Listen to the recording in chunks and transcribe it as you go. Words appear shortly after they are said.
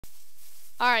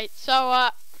Alright, so,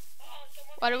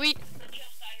 what do we... The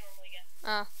chest I normally get.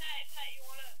 Pat, you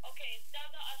wanna... Okay, it's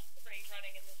down to us three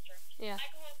running in this turn. Yeah. I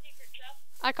call a secret chest.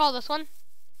 I call this one.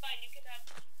 Fine, you can have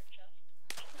the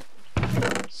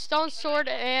secret chest. Stone sword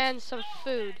and some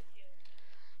food.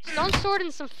 Stone sword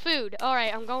and some food.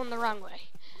 Alright, I'm going the wrong way.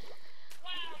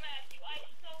 Wow, Matthew, I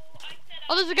said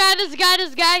Oh, there's a guy,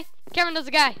 there's a guy. Cameron, there's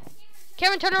a guy.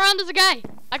 Cameron, turn around, there's a guy.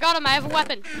 I got him, I have a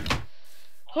weapon.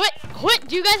 What?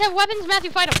 Do you guys have weapons? Matthew,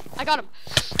 fight him. I got him.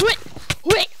 What?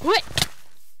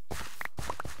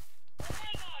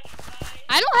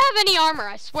 I don't have any armor,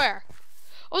 I swear.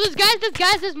 Oh,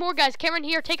 there's more guys. Cameron,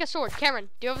 here, take a sword. Cameron,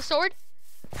 do you have a sword?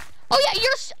 Oh yeah,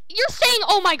 you're saying,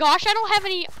 oh my gosh, I don't have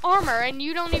any armor, and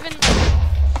you don't even...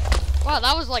 Wow,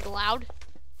 that was like loud.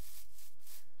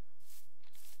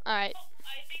 Alright.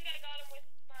 I think I got him with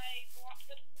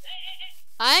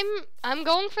my... I'm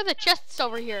going for the chests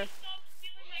over here.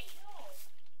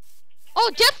 Oh,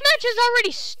 deathmatch is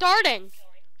already starting.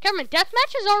 Cameron,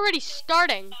 deathmatch is already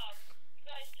starting. You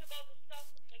guys took all the stuff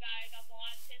from the guy I got the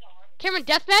last hit on. Cameron,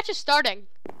 deathmatch is starting.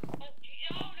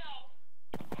 Oh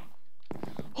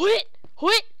no.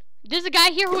 What? There's a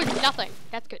guy here who is nothing.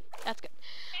 That's good. Hey, you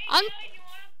want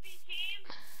to be team?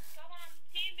 Come on,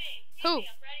 team me. Who?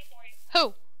 I'm ready for you.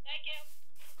 Who? Thank you.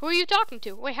 Who are you talking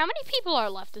to? Wait, how many people are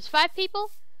left? There's 5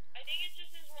 people? I think it's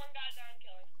just this one guy that I'm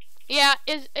killing. Yeah,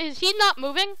 is he not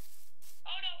moving?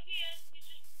 Oh no, he is. He's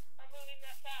just not moving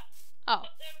that fast. Oh.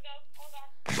 There we go. Hold on.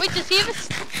 Wait, does he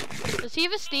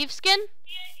have a Steve skin?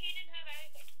 He didn't have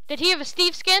anything. Did he have a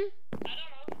Steve skin? I don't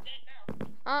know. He's dead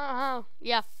now.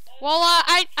 Yeah. Well,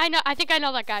 I think I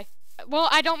know that guy. Well,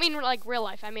 I don't mean like real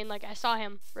life. I mean like I saw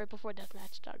him right before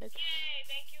deathmatch started. Yay,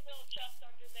 thank you, little chest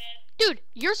under man. Dude,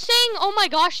 you're saying oh my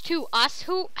gosh to us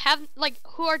who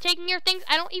are taking your things?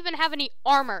 I don't even have any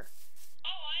armor. Oh,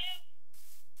 I have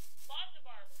lots of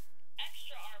armor.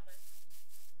 Extra armor.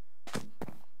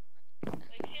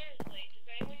 Like seriously, does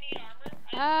anyone need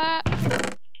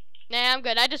armor? Nah, I'm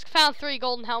good. I just found 3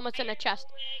 golden helmets in a chest.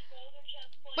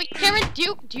 Wait, Cameron, do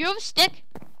you have a stick?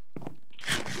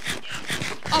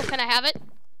 Oh, can I have it? I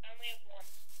only have 1.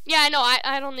 Yeah, I know.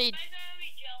 I don't need. You guys are gonna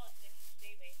be jealous if you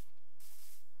see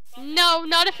me. No,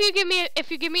 not if you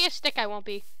give me a stick. I won't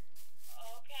be.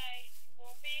 Okay, you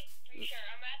won't be. Pretty sure.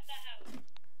 I'm at the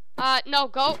house. No,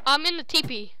 go. I'm in the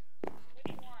teepee.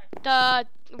 Which one?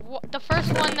 The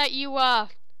first one that you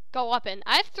go up in.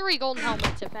 I have 3 golden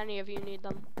helmets. If any of you need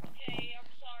them. Okay, I'm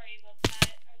sorry about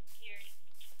that. I'm scared.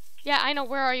 Yeah, I know.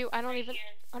 Where are you? I don't even.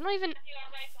 Here. I don't even. Matthew,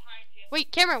 I'm right behind you.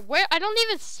 Wait, Cameron. Where? I don't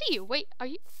even see you. Wait, are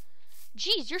you?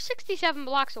 Jeez, you're 67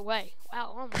 blocks away.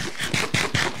 Wow. Oh my. That's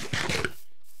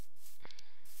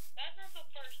not the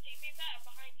first TV, Pat. I'm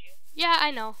behind you. Yeah,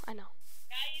 I know. Now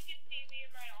you can see me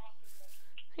in my office.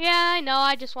 Yeah, I know.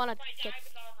 I just want to My get.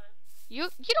 diamond armor. You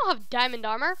don't have diamond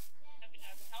armor. I have a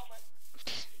diamond helmet.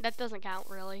 That doesn't count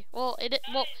really. Well,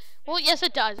 well, yes,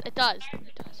 it does. It does.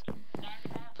 Diamond armor.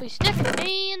 Please stick.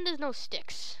 And there's no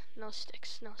sticks. No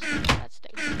sticks. That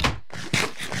stinks.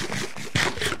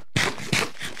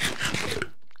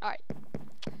 Alright.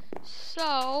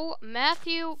 So,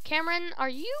 Matthew, Cameron, are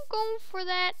you going for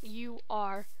that? You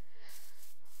are.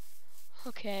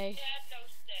 Okay. They have no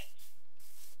sticks.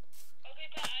 Okay,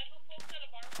 Pat, I have a full set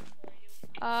of armor for you.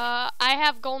 I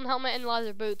have golden helmet and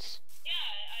leather boots. Yeah,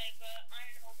 I have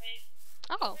iron helmet.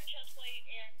 Oh. Chestplate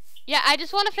and... Yeah, I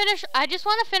just want to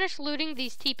finish looting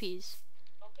these teepees.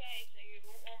 Okay, so you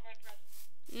won't want my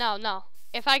presents. No.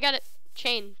 If I got a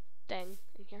chain thing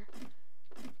in here.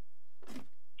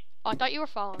 Oh, I thought you were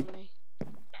following me.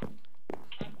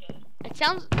 I'm good. It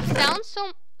sounds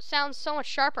so much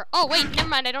sharper. Oh wait, never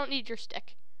mind. I don't need your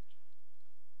stick.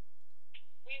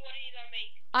 Wait, what are you gonna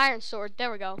make? Iron sword.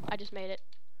 There we go. I just made it.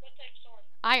 What type of sword?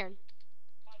 Iron.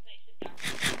 Oh my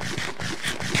gosh.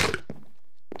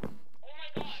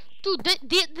 Dude,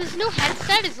 this new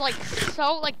headset is like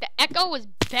so like the echo was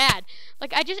bad.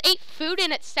 Like I just ate food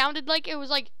and it sounded like it was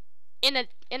like in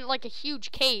like a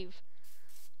huge cave.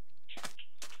 Do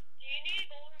you need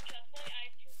a golden chestplate? I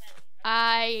have 2 men.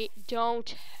 I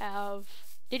don't have.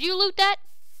 Did you loot that?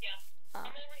 Yeah. I'm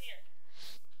over here.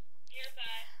 Here's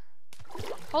that.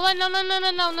 Hold on, no.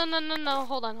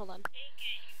 Hold on. Take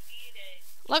it. You need it.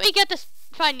 Let me get this.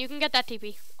 Fine, you can get that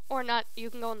TP. Or not.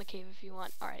 You can go in the cave if you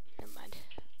want. Alright, never mind.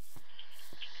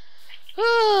 And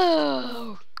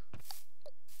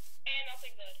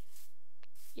nothing good.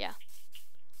 Yeah.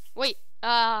 Wait,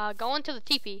 go into the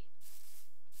TP.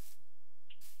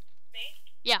 Me?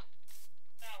 Yeah.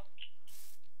 No.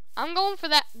 I'm going for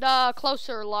the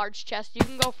closer large chest. You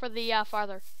can go for the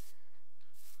farther.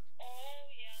 Oh,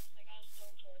 yes, I got a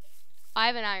stone sword. I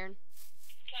have an iron.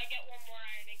 Can I get 1 more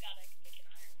iron? I can make an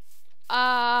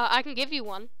I can give you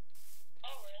one. Oh,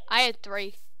 really? I had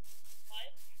 3. What?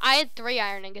 I had 3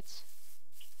 iron ingots.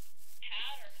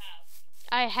 Had or have?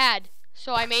 I had.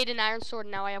 So I made an iron sword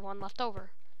and now I have 1 left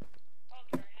over. Oh,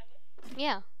 can I have it?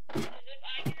 Yeah. Because if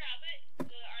I can have it, the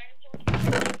iron sword can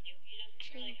have you. He doesn't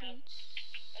really have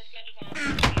as good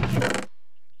of a...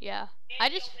 Yeah. And I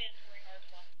he just... only has 3 hearts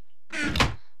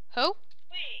left. Who?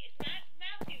 Wait, it's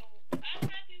Matthew. Ask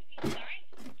Matthew if he's dying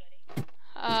to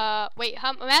somebody. Wait,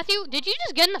 Matthew, did you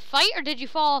just get in a fight or did you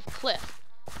fall off a cliff?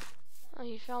 Oh,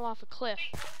 you fell off a cliff.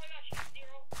 Wait, oh my gosh, he's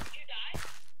 0. Did you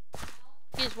die?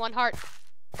 He has 1 heart. Oh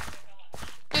my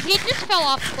gosh. Dude, he just fell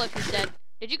off a cliff, he's dead.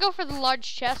 Did you go for the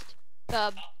large chest?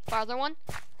 The farther one?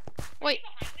 Wait,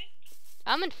 Behind me?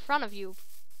 I'm in front of you.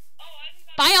 Oh, I haven't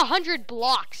got By it. 100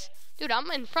 blocks. Dude, I'm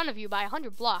in front of you by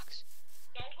 100 blocks.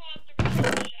 Don't go after me in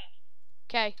the chest.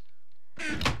 Okay.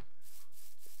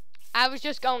 I was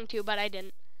just going to, but I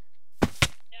didn't. Yeah,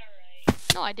 right.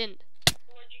 No, I didn't.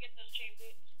 Where'd you get those chain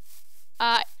boots?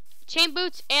 Chain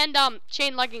boots and,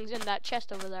 chain leggings in that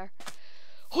chest over there.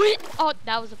 Oh,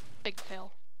 that was a big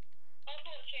fail. Oh,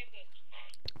 cool, chain boots.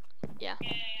 Yeah.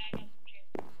 Yeah, I got some chain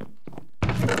boots. Oh,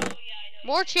 yeah, I know.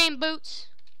 More chain boots.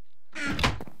 Okay, I'm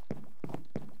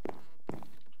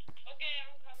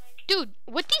coming. Dude,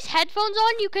 with these headphones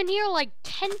on, you can hear like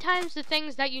 10 times the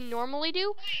things that you normally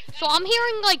do. So I'm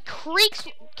hearing like creaks.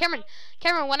 Cameron,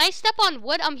 when I step on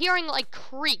wood, I'm hearing like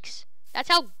creaks. That's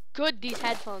how good these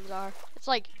headphones are. It's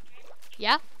like,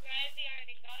 yeah? Can I have the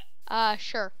ironing gun?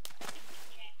 Sure.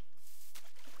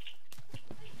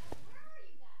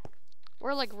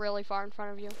 We're like really far in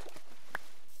front of you.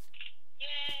 Yay,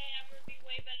 I'm gonna be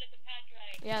way better than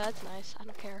Patrick. Yeah, that's nice. I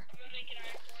don't care. I'm gonna make an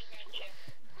iron sword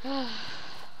and chip.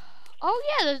 Oh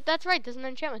yeah, that's right. There's an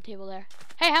enchantment table there.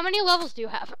 Hey, how many levels do you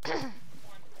have?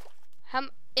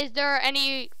 Is there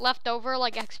any left over,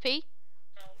 like XP?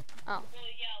 No. Oh. Well,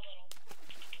 yeah, a little.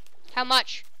 How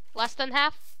much? Less than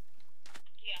half?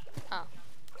 Yeah. Oh.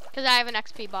 Because I have an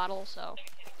XP bottle, so.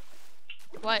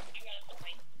 What? You got a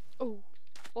smite. Oh.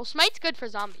 Well, smite's good for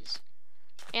zombies.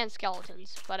 And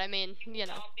skeletons. But I mean, you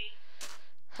know. Zombie.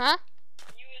 Huh?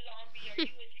 You a zombie or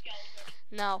you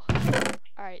a skeleton? No.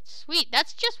 Alright, sweet.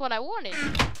 That's just what I wanted.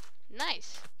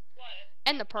 Nice. What?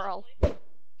 And the pearl.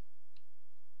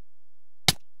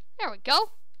 There we go.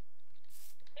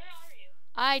 Where are you?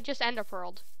 I just ender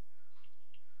pearled.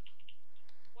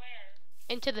 Where?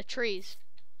 Into the trees.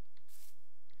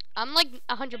 I'm like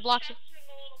 100 blocks. Just in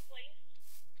the little place?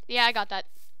 Yeah, I got that.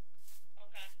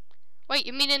 Okay. Wait,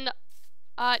 you mean in the...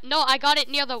 no, I got it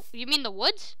near the... You mean the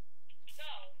woods?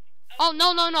 No. Oh,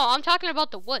 no, no, no. I'm talking about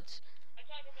the woods. I'm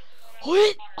talking about the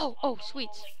one What? Oh, sweet.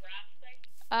 like,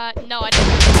 grass thing. No, I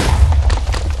didn't.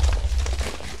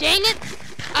 Dang it!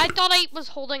 I thought I was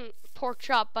holding pork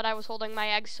chop, but I was holding my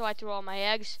eggs, so I threw all my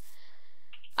eggs.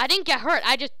 I didn't get hurt.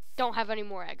 I just don't have any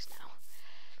more eggs now.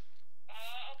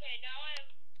 Okay, now I have,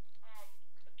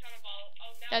 a ton of all.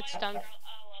 Oh, now That's I have done. a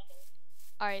level.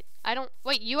 Alright, I don't...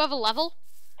 Wait, you have a level?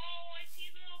 Oh, I see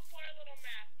poor little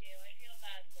Matthew. I feel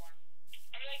bad for him.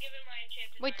 I'm gonna give him my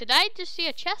enchanted Wait, iron. did I just see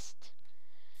a chest?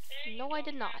 There No, you I go,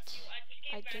 did not. Matthew. I just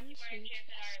gave I Matthew didn't my see a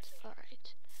enchanted iron chest. sword.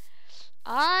 Alright.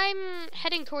 I'm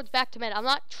heading towards back to mid. I'm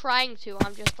not trying to.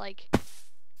 I'm just like... I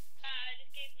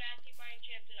just gave Matthew my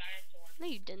enchanted iron sword. No,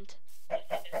 you didn't. Yes,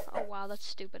 I did. Oh, wow, that's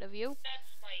stupid of you.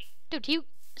 That's smite. Dude,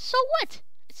 So what?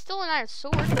 It's still an iron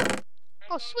sword. I'm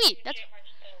Oh, going to sweet. That's... enchant my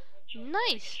stone, which will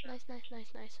Nice. make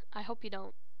it Nice. I hope you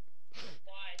don't.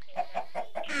 Why?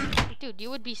 So Dude,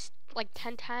 you would be like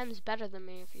 10 times better than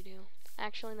me if you do.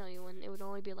 Actually, no, you wouldn't. It would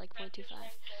only be like 0.25.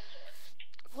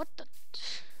 What the...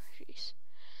 Jeez.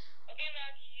 Okay,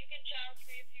 Matthew, you can challenge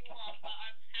me if you want, but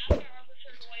I'm half an armor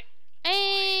shirt away from...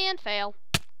 And fail.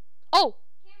 Oh!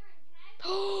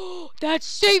 That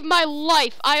saved my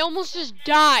life! I almost just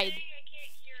died. I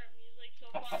can't hear him. He's like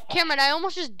so far away. Cameron, I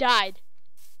almost just died.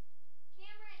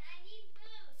 Cameron, I need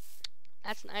food.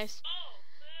 That's nice. Oh,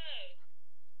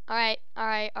 good. Alright.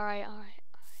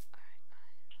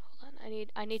 Hold on,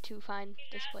 I need to find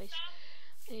this place.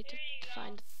 I need to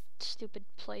find the stupid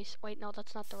place. Wait, no,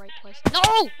 that's not the right place. No!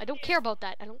 I don't care about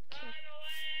that. I don't care. Run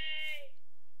away.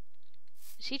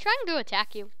 Is he trying to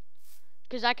attack you?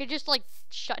 Because I could just, like,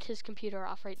 shut his computer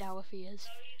off right now if he is.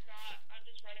 No, he's not. I'm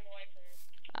just running away from him.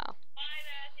 Oh. Bye,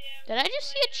 Matthew. Did I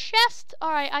just see a chest?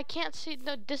 Alright, I can't see.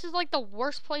 No, this is, like, the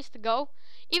worst place to go.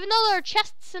 Even though there are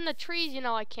chests in the trees, you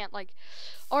know, I can't, like...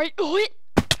 Alright, Oh, no, I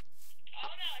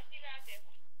see Matthew.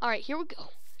 Alright, here we go.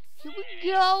 Here we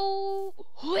go.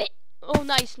 Oh,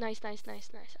 nice. I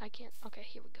can't. Okay,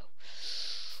 here we go.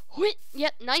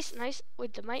 Yep, nice.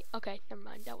 Wait, the mic. Okay, never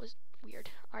mind. That was weird.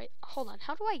 Alright, hold on.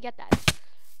 How do I get that?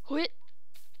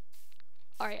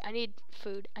 Alright, I need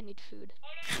food. I need food.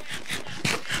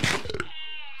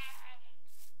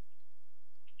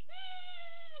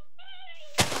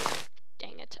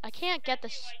 Dang it. I can't get the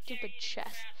stupid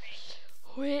chest.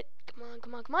 Wait. Come on,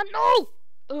 come on, come on. No!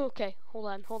 Oh, okay, hold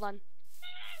on, hold on.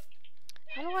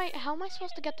 How am I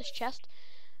supposed to get this chest?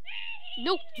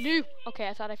 No, no. Okay,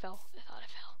 I thought I fell.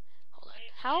 Hold on.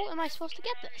 How am I supposed to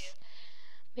get this?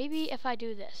 Maybe if I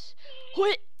do this.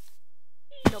 Wait.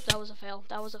 Nope, that was a fail.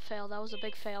 That was a fail. That was a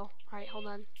big fail. Alright, hold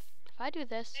on. If I do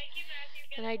this,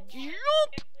 and I jump.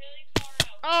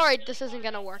 Alright, this isn't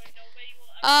gonna work.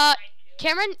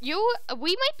 Cameron,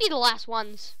 we might be the last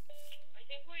ones.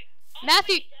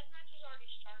 Matthew.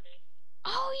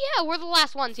 Oh yeah, we're the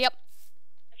last ones. Yep.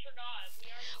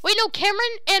 Wait, no,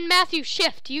 Cameron and Matthew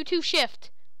shift. You two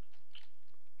shift.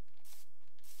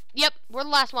 Yep, we're the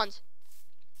last ones.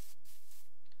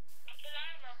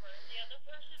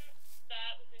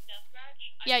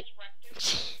 Yeah.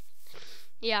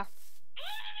 Yeah.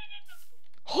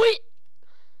 Wait.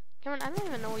 Cameron, I don't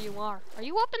even know where you are. Are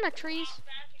you up in the trees?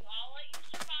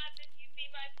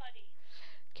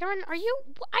 Cameron, are you?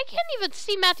 I can't even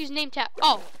see Matthew's name tag.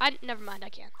 Oh, never mind. I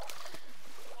can't.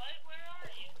 Where are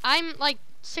you? I'm like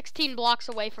 16 blocks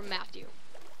away from Matthew.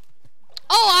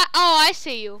 Oh, I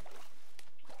see you.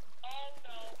 Oh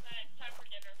no, it's time for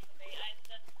dinner for me.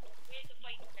 We have to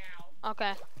fight now.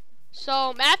 Okay.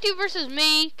 So Matthew versus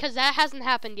me, cause that hasn't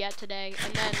happened yet today,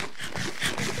 and then.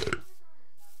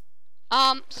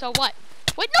 So what?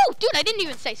 Wait, no, dude, I didn't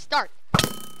even say start.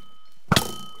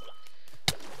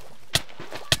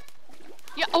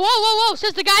 Yeah, whoa, whoa, whoa,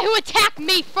 says the guy who attacked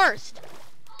me first.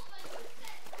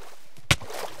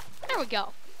 There we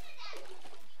go.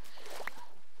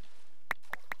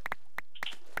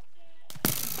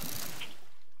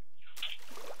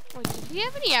 Wait, did you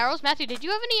have any arrows? Matthew, did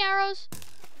you have any arrows?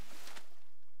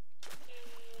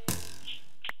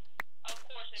 Of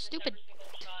course, I missed Stupid. every single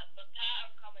shot, but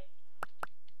I'm coming.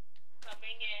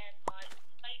 Coming in on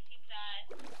spicy fat.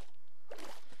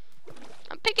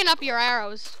 I'm picking up your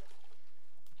arrows.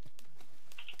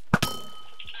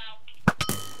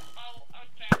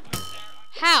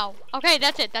 How? Okay,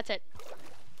 that's it, that's it.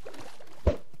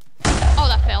 Oh,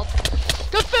 that failed.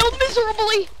 That failed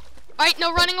miserably! Alright,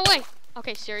 no running away.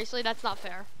 Okay, seriously, that's not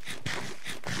fair.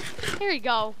 Here you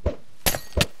go.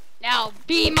 Now,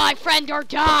 be my friend or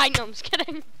die! No, I'm just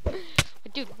kidding.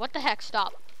 Dude, what the heck?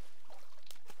 Stop.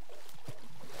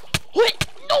 Wait!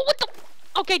 No, what the?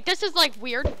 Okay, this is like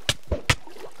weird.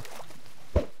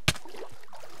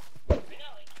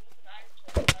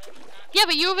 Yeah,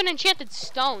 but you have an enchanted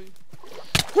stone.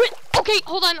 Wait, okay,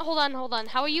 hold on, hold on, hold on.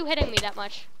 How are you hitting me that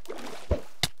much?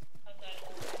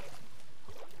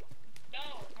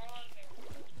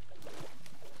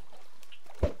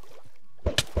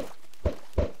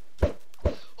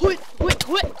 Wait.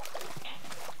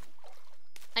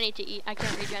 I need to eat. I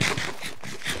can't regen.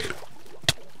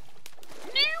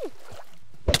 No!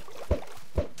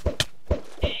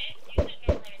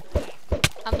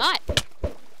 I'm not.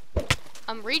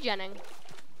 I'm regenning.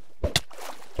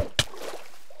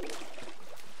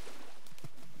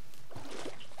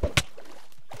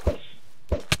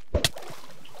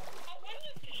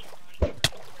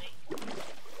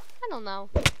 I don't know.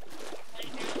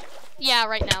 Yeah,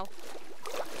 right now.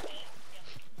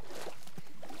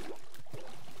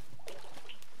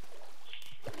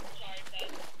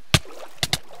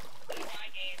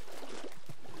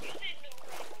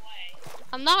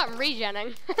 I'm not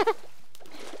regenning.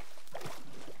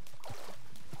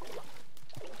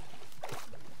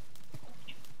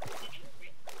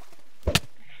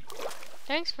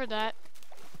 Thanks for that.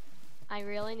 I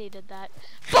really needed that.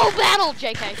 Full battle,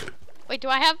 JK. Wait, do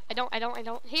I have? I don't.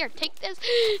 Here, take this.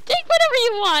 Take whatever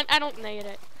you want. I don't need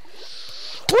it.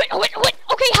 Wait.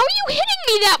 Okay, how are you hitting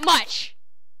me that much?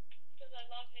 Because I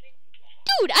love hitting people.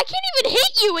 Dude, I can't even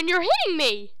hit you and you're hitting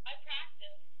me. I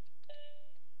practice.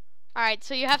 Alright,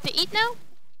 so you have to eat now?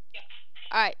 Yeah.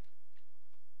 Alright.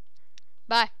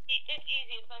 Bye. It's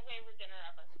easy. It's my favorite dinner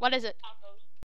ever. What is it? Tacos.